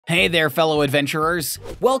Hey there, fellow adventurers!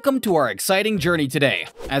 Welcome to our exciting journey today,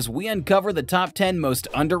 as we uncover the top 10 most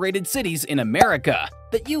underrated cities in America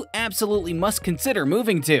that you absolutely must consider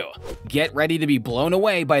moving to. Get ready to be blown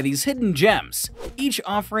away by these hidden gems, each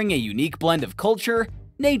offering a unique blend of culture,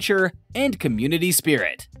 nature, and community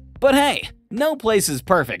spirit. But hey, no place is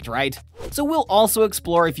perfect, right? So we'll also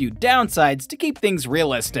explore a few downsides to keep things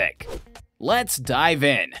realistic. Let's dive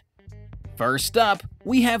in. First up,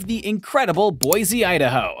 we have the incredible Boise,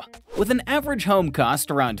 Idaho. With an average home cost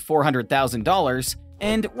around $400,000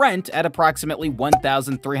 and rent at approximately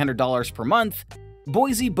 $1,300 per month,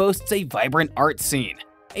 Boise boasts a vibrant art scene,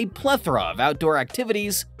 a plethora of outdoor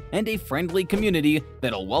activities, and a friendly community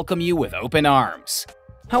that'll welcome you with open arms.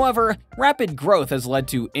 However, rapid growth has led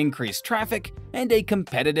to increased traffic and a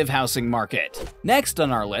competitive housing market. Next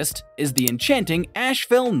on our list is the enchanting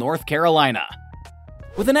Asheville, North Carolina.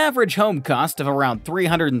 With an average home cost of around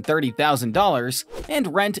 $330,000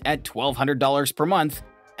 and rent at $1,200 per month,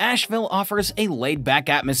 Asheville offers a laid-back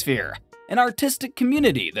atmosphere, an artistic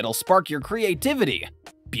community that'll spark your creativity,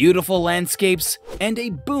 beautiful landscapes, and a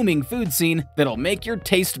booming food scene that'll make your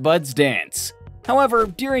taste buds dance. However,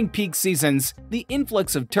 during peak seasons, the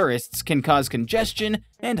influx of tourists can cause congestion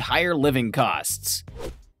and higher living costs.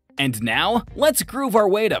 And now, let's groove our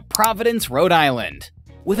way to Providence, Rhode Island.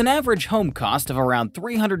 With an average home cost of around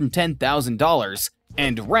 $310,000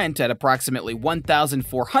 and rent at approximately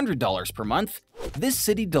 $1,400 per month, this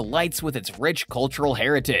city delights with its rich cultural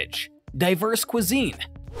heritage, diverse cuisine,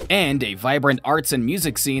 and a vibrant arts and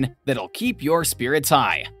music scene that'll keep your spirits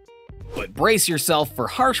high. But brace yourself for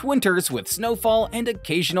harsh winters with snowfall and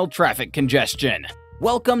occasional traffic congestion.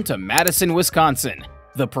 Welcome to Madison, Wisconsin,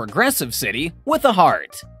 the progressive city with a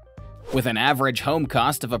heart. With an average home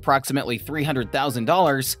cost of approximately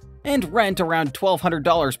 $300,000 and rent around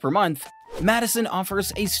 $1,200 per month, Madison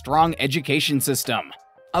offers a strong education system,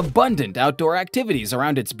 abundant outdoor activities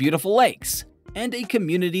around its beautiful lakes, and a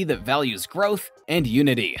community that values growth and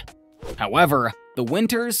unity. However, the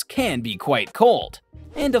winters can be quite cold,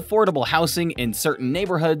 and affordable housing in certain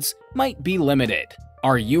neighborhoods might be limited.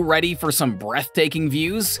 Are you ready for some breathtaking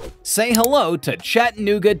views? Say hello to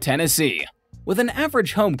Chattanooga, Tennessee. With an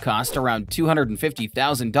average home cost around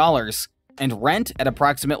 $250,000 and rent at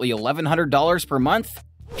approximately $1,100 per month,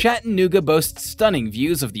 Chattanooga boasts stunning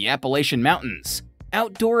views of the Appalachian Mountains,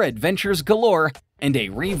 outdoor adventures galore, and a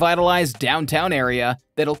revitalized downtown area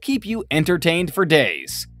that'll keep you entertained for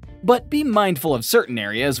days. But be mindful of certain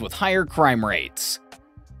areas with higher crime rates.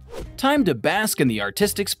 Time to bask in the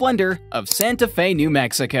artistic splendor of Santa Fe, New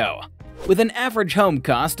Mexico. With an average home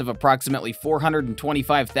cost of approximately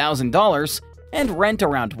 $425,000 and rent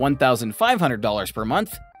around $1,500 per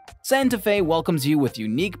month, Santa Fe welcomes you with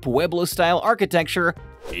unique Pueblo-style architecture,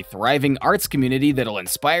 a thriving arts community that'll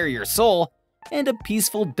inspire your soul, and a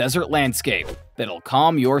peaceful desert landscape that'll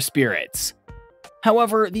calm your spirits.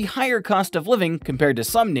 However, the higher cost of living compared to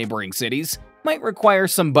some neighboring cities might require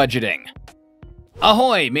some budgeting.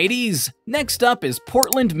 Ahoy, mateys! Next up is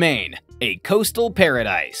Portland, Maine, a coastal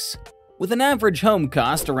paradise. With an average home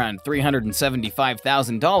cost around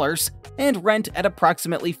 $375,000 and rent at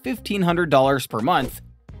approximately $1,500 per month,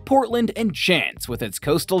 Portland enchants with its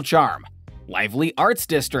coastal charm, lively arts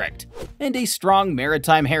district, and a strong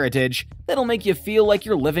maritime heritage that'll make you feel like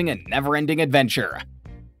you're living a never-ending adventure.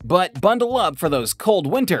 But bundle up for those cold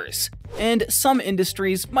winters, and some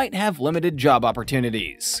industries might have limited job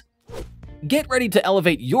opportunities. Get ready to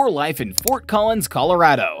elevate your life in Fort Collins,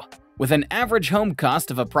 Colorado. With an average home cost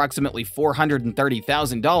of approximately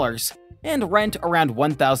 $430,000 and rent around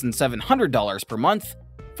 $1,700 per month,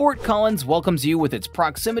 Fort Collins welcomes you with its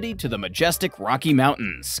proximity to the majestic Rocky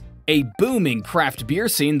Mountains, a booming craft beer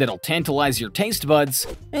scene that'll tantalize your taste buds,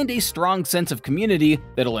 and a strong sense of community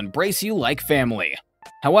that'll embrace you like family.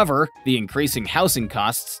 However, the increasing housing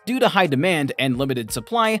costs due to high demand and limited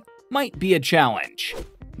supply might be a challenge.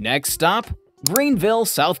 Next stop, Greenville,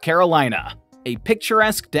 South Carolina, a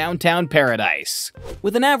picturesque downtown paradise.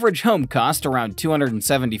 With an average home cost around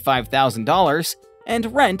 $275,000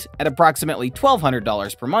 and rent at approximately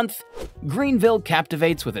 $1,200 per month, Greenville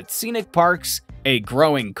captivates with its scenic parks, a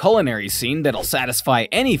growing culinary scene that'll satisfy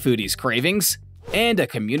any foodie's cravings, and a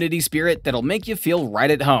community spirit that'll make you feel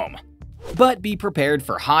right at home. But be prepared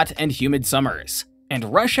for hot and humid summers,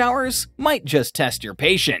 and rush hours might just test your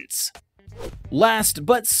patience. Last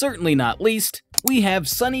but certainly not least, we have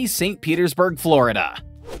sunny St. Petersburg, Florida.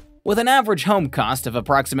 With an average home cost of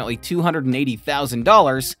approximately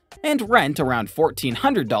 $280,000 and rent around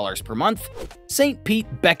 $1,400 per month, St. Pete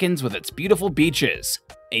beckons with its beautiful beaches,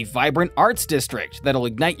 a vibrant arts district that'll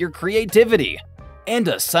ignite your creativity, and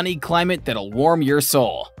a sunny climate that'll warm your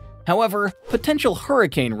soul. However, potential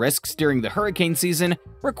hurricane risks during the hurricane season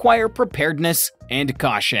require preparedness and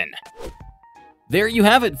caution. There you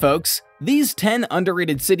have it, folks. These 10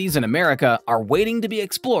 underrated cities in America are waiting to be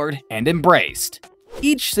explored and embraced.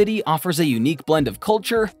 Each city offers a unique blend of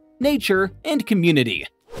culture, nature, and community,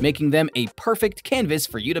 making them a perfect canvas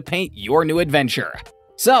for you to paint your new adventure.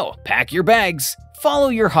 So, pack your bags, follow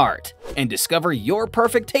your heart, and discover your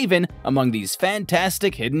perfect haven among these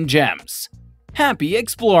fantastic hidden gems. Happy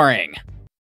exploring!